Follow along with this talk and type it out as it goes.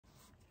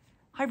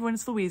Hi everyone,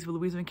 it's Louise with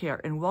Louise McCare,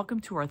 and welcome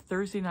to our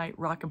Thursday night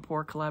Rock and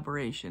Pour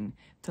collaboration.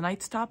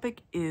 Tonight's topic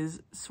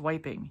is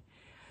swiping.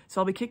 So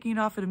I'll be kicking it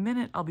off in a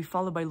minute. I'll be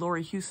followed by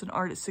Lori Houston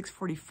art at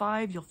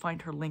 6:45. You'll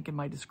find her link in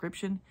my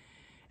description.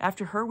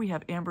 After her, we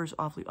have Amber's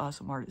Awfully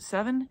Awesome art at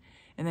 7.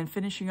 And then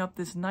finishing up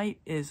this night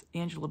is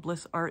Angela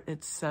Bliss art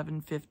at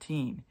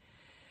 7:15.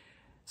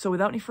 So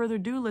without any further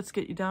ado, let's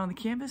get you down on the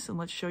canvas and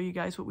let's show you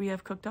guys what we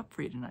have cooked up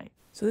for you tonight.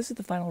 So this is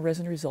the final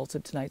resin results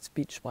of tonight's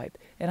beach swipe.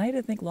 And I had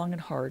to think long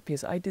and hard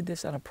because I did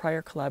this on a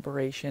prior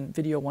collaboration,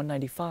 video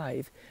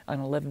 195 on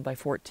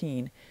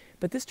 11x14.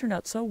 But this turned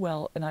out so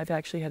well, and I've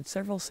actually had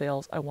several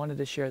sales. I wanted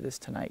to share this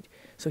tonight.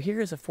 So here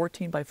is a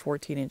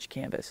 14x14 inch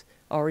canvas,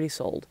 already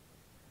sold.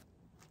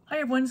 Hi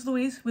everyone, it's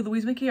Louise with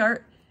Louise McCare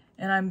Art,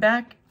 and I'm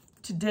back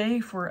today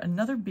for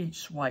another beach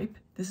swipe.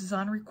 This is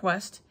on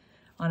request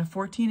on a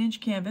 14-inch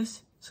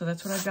canvas. So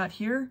that's what I've got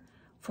here,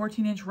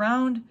 14-inch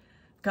round.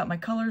 Got my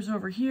colors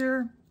over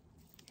here.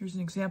 Here's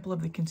an example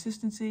of the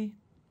consistency.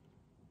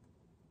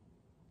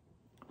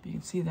 You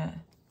can see that.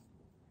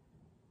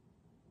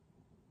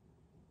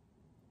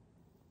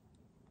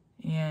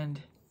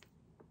 And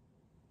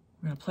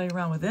we're gonna play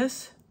around with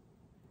this.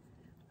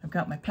 I've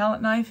got my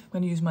palette knife. I'm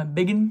gonna use my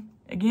big one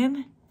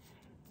again.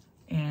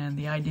 And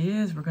the idea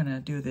is we're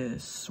gonna do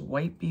this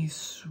swipey,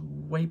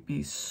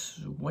 swipey,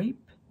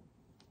 swipe.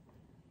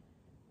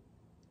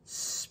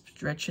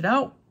 Stretch it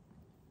out,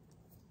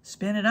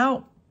 spin it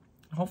out,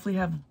 and hopefully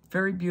have a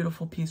very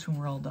beautiful piece when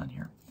we're all done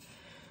here.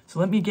 So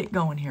let me get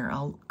going here.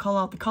 I'll call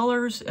out the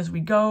colors as we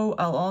go.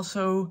 I'll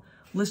also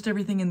list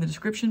everything in the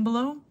description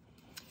below.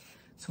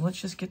 So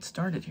let's just get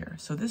started here.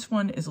 So this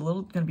one is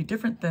going to be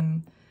different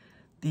than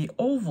the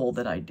oval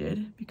that I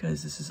did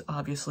because this is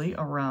obviously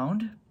a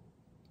round.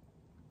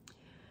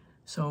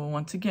 So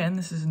once again,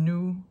 this is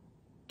new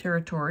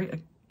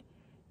territory,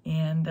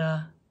 and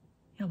yeah,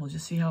 we'll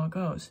just see how it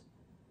goes.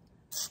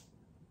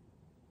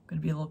 Going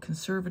to be a little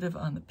conservative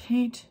on the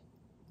paint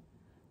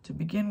to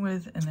begin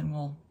with, and then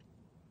we'll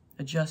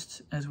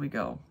adjust as we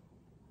go.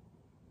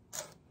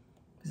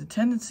 Because the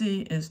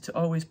tendency is to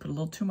always put a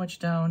little too much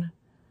down.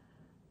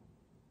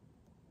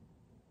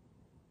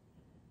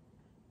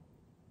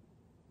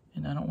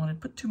 And I don't want to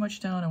put too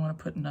much down, I want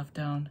to put enough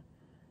down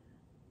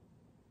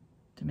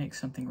to make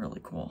something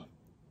really cool.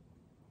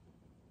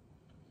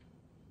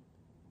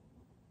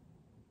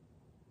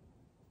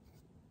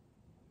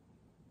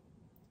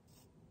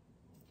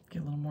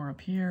 Get a little more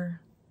up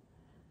here.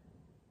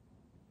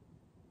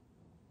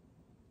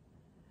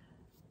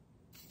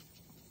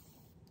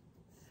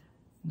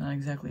 Not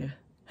exactly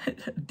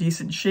a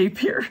decent shape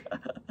here.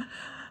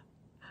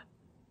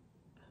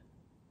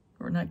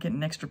 We're not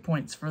getting extra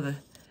points for the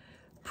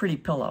pretty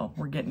pillow.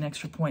 We're getting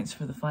extra points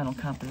for the final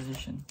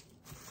composition.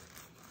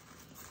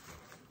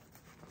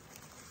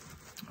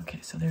 Okay,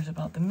 so there's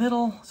about the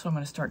middle. So I'm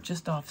going to start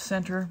just off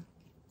center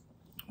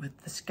with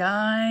the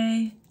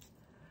sky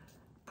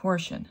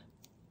portion.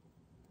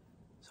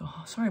 So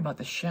sorry about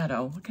the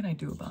shadow. What can I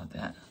do about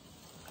that?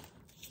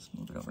 Let's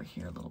move it over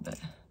here a little bit.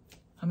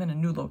 I'm in a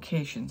new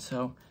location,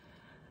 so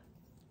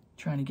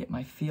trying to get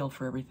my feel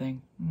for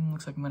everything.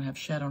 Looks like I'm gonna have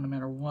shadow no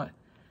matter what.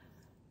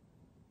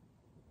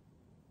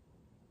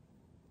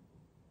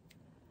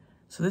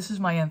 So this is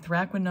my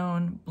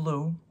Anthraquinone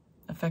blue,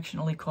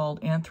 affectionately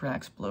called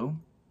Anthrax blue.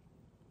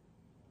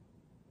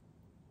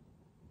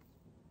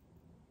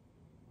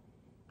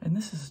 And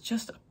this is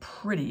just a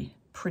pretty,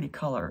 pretty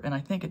color, and I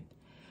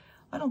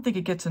don't think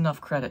it gets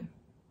enough credit.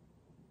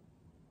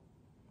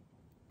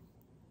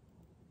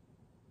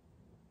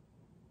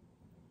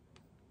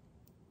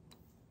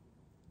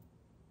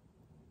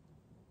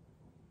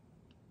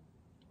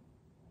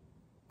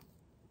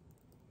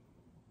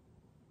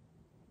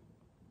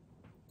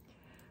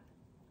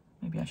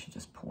 Maybe I should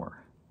just pour.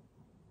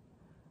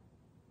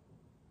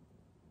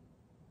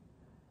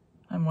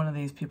 I'm one of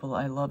these people,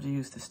 I love to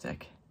use the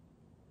stick.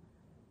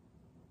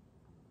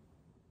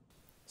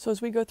 So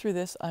as we go through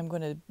this, I'm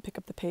going to pick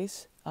up the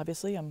pace.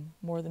 Obviously, I'm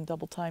more than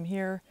double time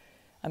here.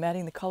 I'm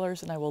adding the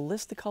colors, and I will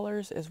list the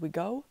colors as we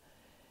go.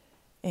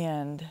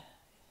 And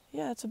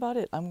yeah, that's about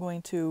it. I'm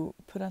going to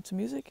put on some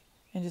music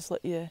and just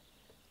let you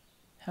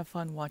have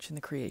fun watching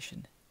the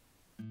creation.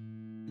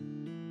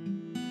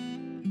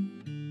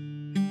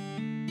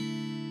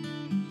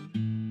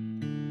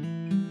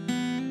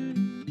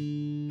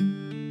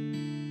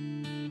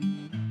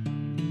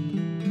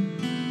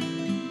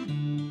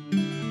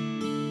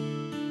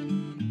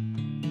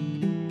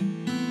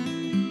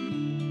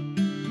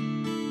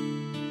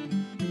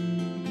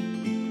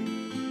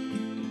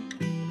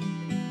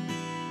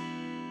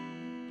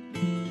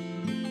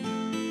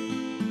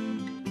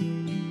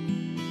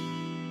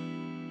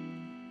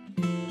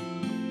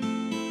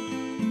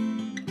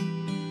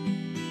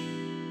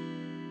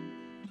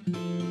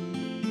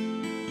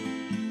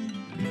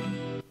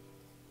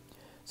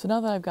 So now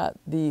that I've got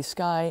the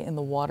sky and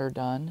the water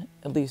done,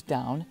 at least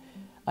down,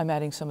 I'm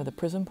adding some of the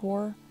Prizm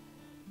Pour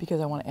because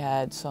I want to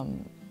add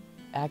some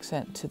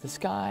accent to the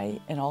sky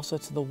and also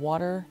to the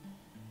water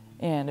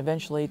and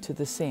eventually to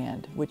the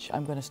sand, which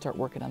I'm going to start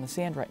working on the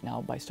sand right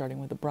now by starting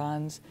with the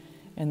bronze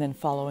and then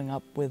following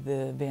up with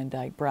the Van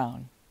Dyke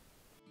Brown.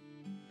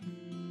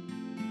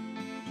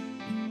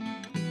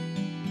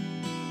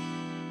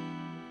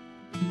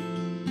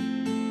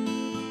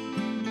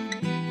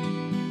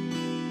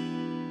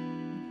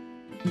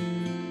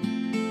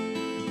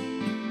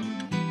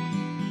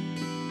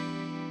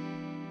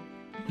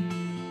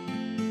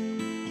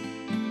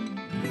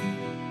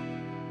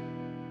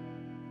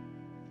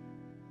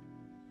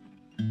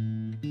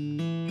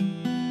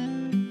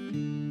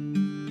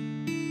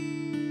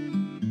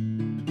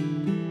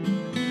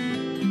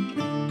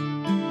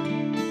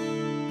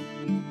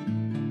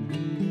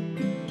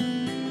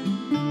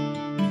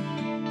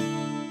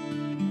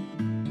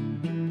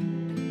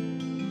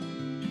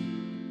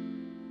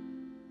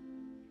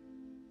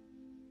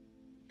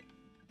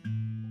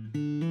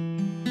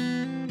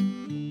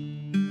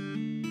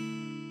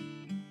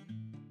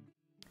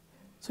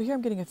 So here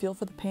I'm getting a feel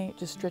for the paint,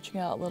 just stretching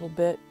out a little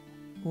bit,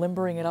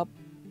 limbering it up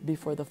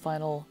before the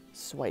final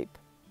swipe.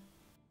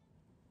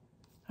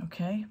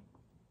 Okay,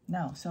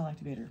 now cell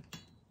activator.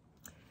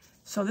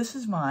 So this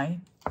is my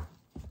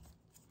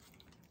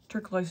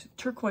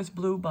turquoise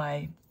blue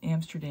by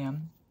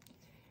Amsterdam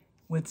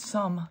with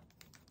some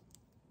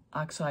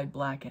oxide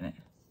black in it.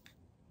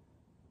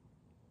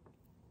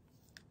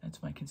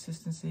 That's my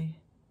consistency.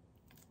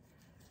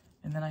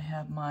 And then I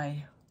have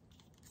my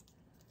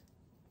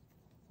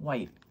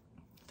white,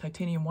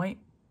 titanium white.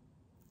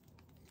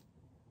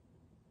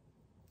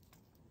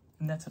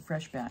 And that's a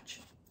fresh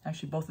batch.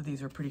 Actually, both of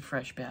these are pretty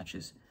fresh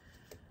batches.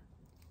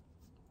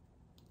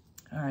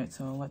 All right,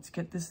 so let's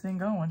get this thing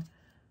going.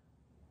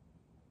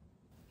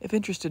 If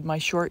interested, my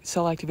short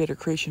cell activator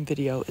creation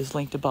video is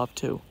linked above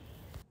too.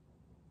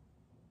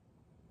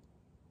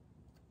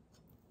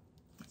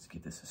 Let's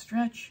give this a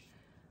stretch.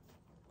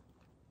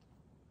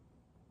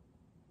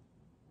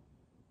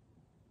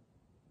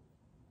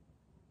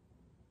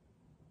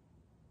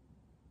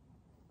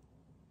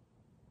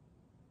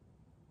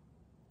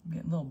 I'm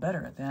getting a little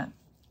better at that.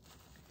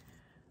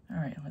 All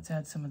right, let's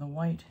add some of the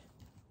white.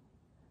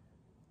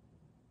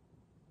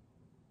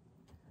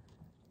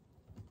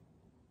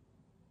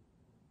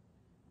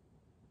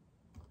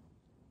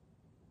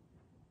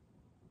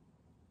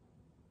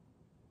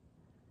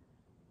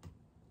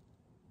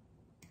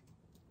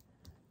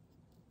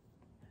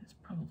 That's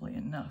probably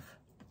enough.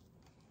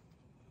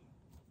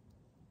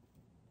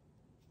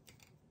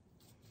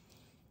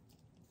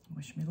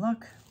 Wish me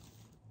luck.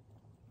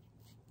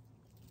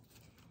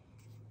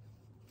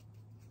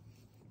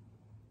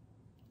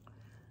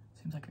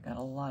 Seems like I got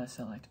a lot of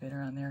cell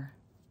activator on there.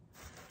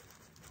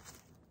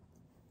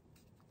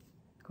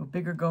 Go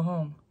big or go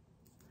home.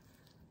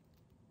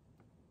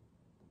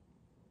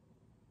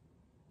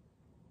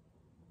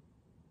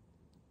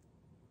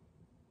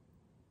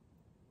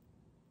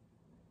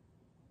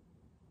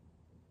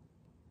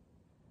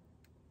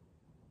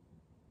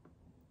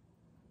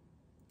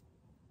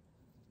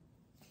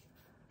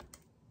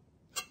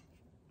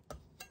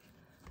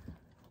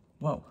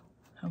 Whoa,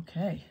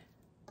 okay.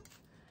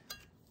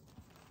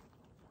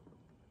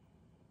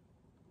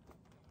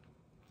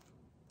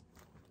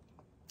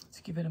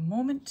 Give it a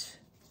moment.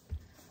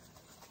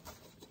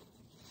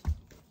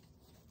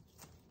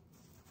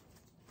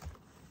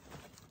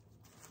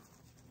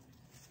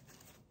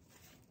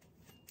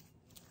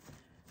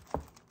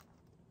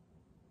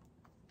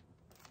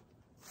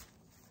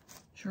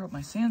 Sure hope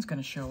my sand's going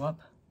to show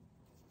up.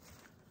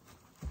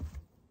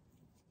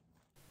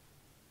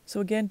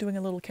 So again, doing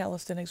a little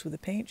calisthenics with the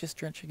paint, just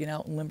stretching it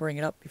out and limbering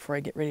it up before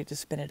I get ready to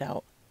spin it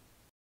out.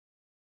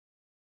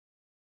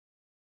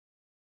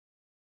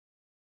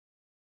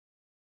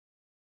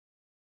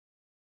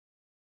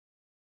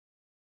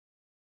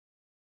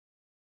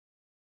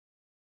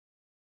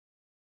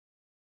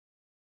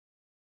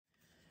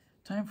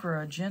 Time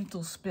for a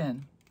gentle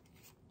spin.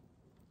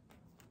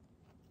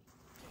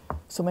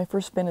 So my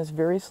first spin is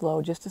very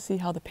slow, just to see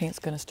how the paint's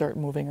going to start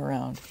moving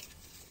around.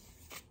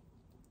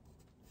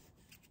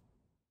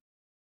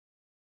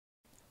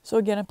 So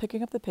again, I'm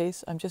picking up the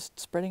pace. I'm just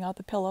spreading out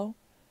the pillow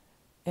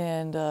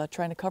and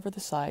trying to cover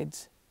the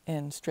sides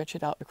and stretch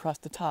it out across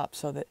the top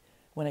so that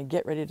when I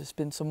get ready to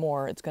spin some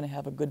more, it's going to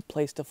have a good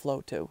place to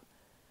flow to.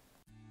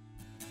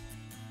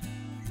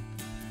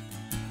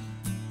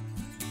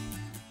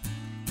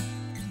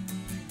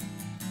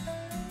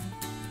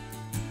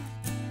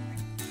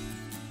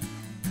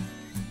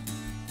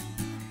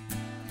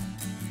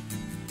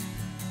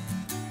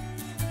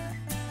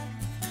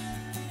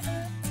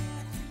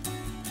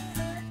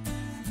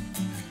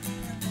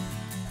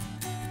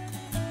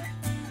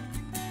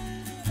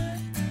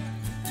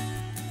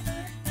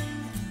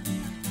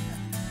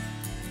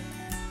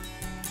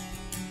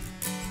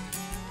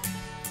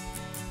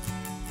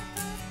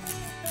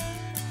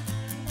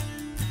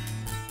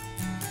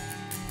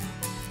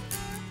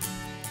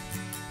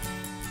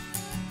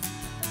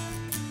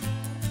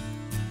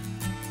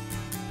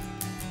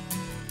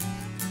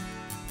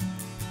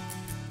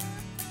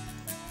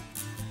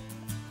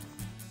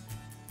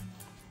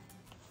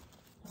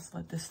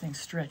 Let this thing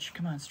stretch.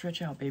 Come on,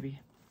 stretch out, baby.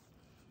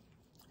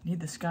 Need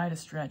the sky to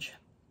stretch.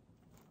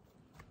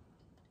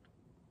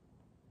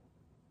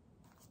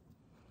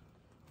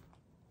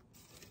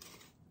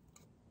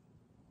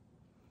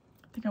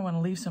 think I want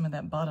to leave some of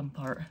that bottom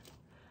part.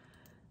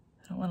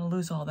 I don't want to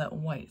lose all that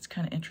white. It's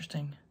kind of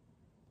interesting.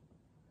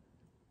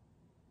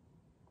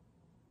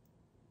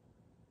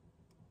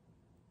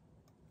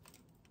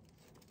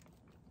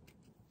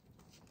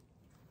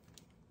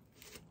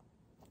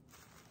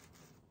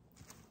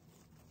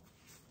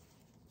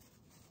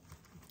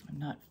 I'm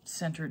not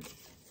centered.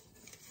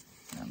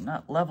 I'm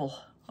not level.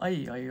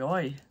 Oi, oi,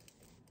 oi.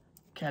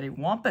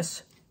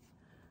 Cattywampus.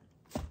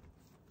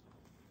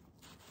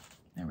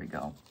 There we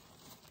go.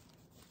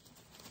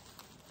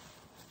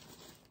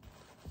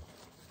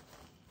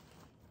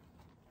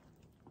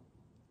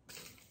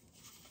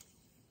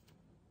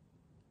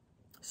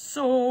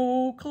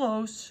 So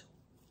close.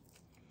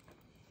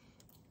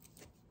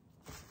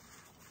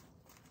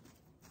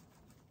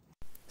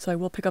 So I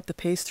will pick up the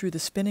pace through the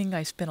spinning.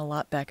 I spin a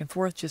lot back and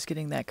forth, just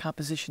getting that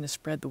composition to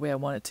spread the way I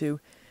want it to.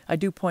 I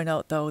do point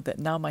out, though, that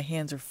now my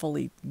hands are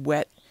fully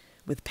wet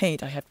with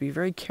paint. I have to be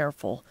very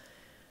careful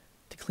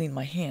to clean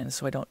my hands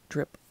so I don't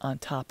drip on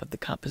top of the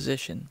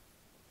composition.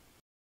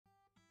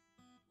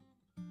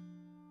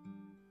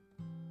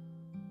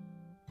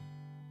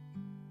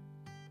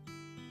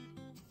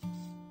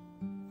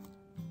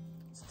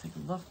 Let's take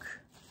a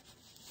look.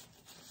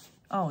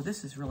 Oh,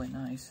 this is really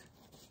nice.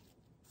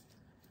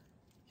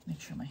 Make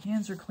sure my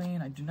hands are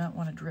clean. I do not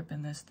want to drip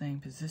in this thing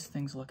because this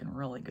thing's looking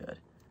really good.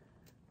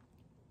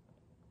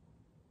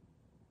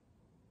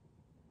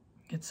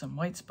 Get some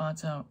white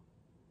spots out.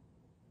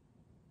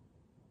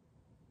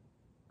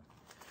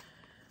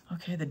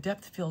 Okay, the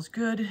depth feels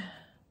good.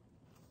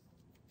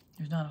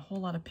 There's not a whole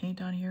lot of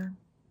paint on here.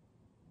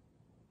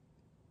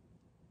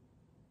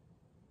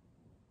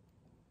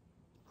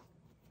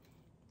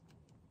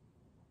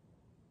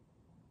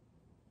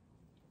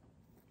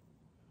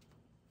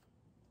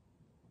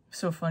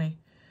 So funny.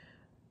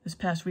 This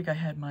past week I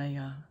had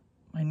my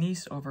my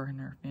niece over and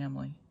her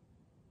family.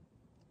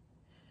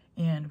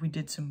 And we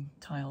did some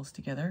tiles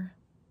together.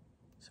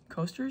 Some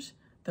coasters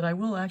that I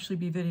will actually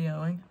be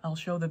videoing. I'll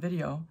show the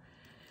video.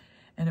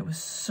 And it was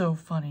so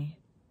funny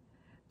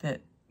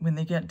that when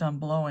they get done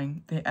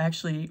blowing, they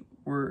actually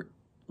were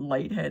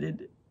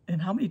lightheaded.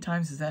 And how many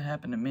times has that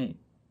happened to me?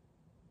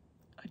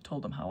 I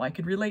told them how I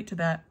could relate to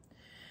that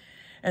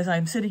as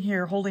I'm sitting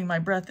here holding my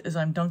breath as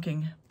I'm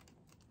dunking.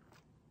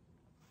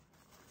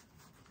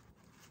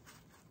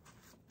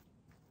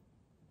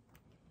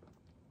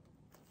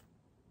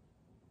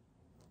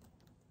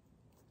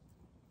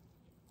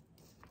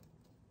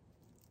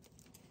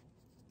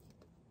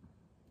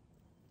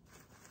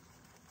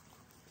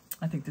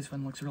 I think this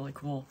one looks really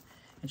cool.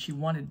 And she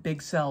wanted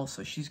big cells,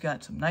 so she's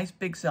got some nice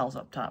big cells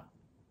up top.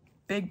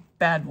 Big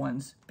bad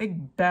ones.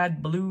 Big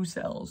bad blue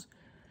cells.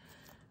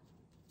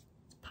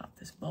 Let's pop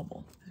this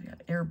bubble. We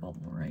got air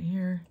bubble right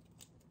here.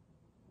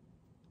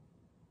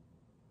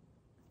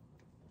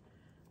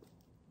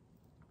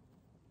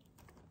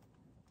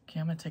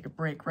 Okay, I'm gonna take a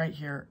break right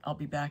here. I'll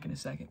be back in a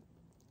second.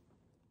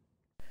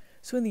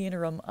 So in the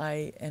interim,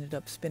 I ended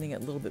up spinning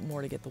it a little bit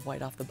more to get the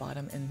white off the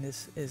bottom, and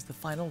this is the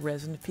final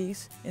resin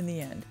piece in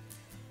the end.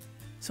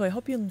 So I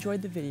hope you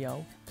enjoyed the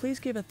video. Please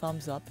give a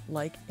thumbs up,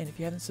 like, and if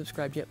you haven't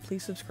subscribed yet,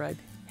 please subscribe,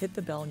 hit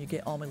the bell, and you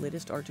get all my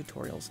latest art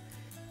tutorials.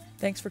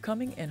 Thanks for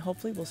coming, and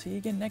hopefully we'll see you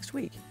again next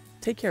week.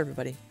 Take care,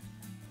 everybody.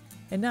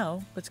 And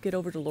now, let's get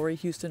over to Lori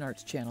Houston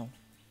Art's channel.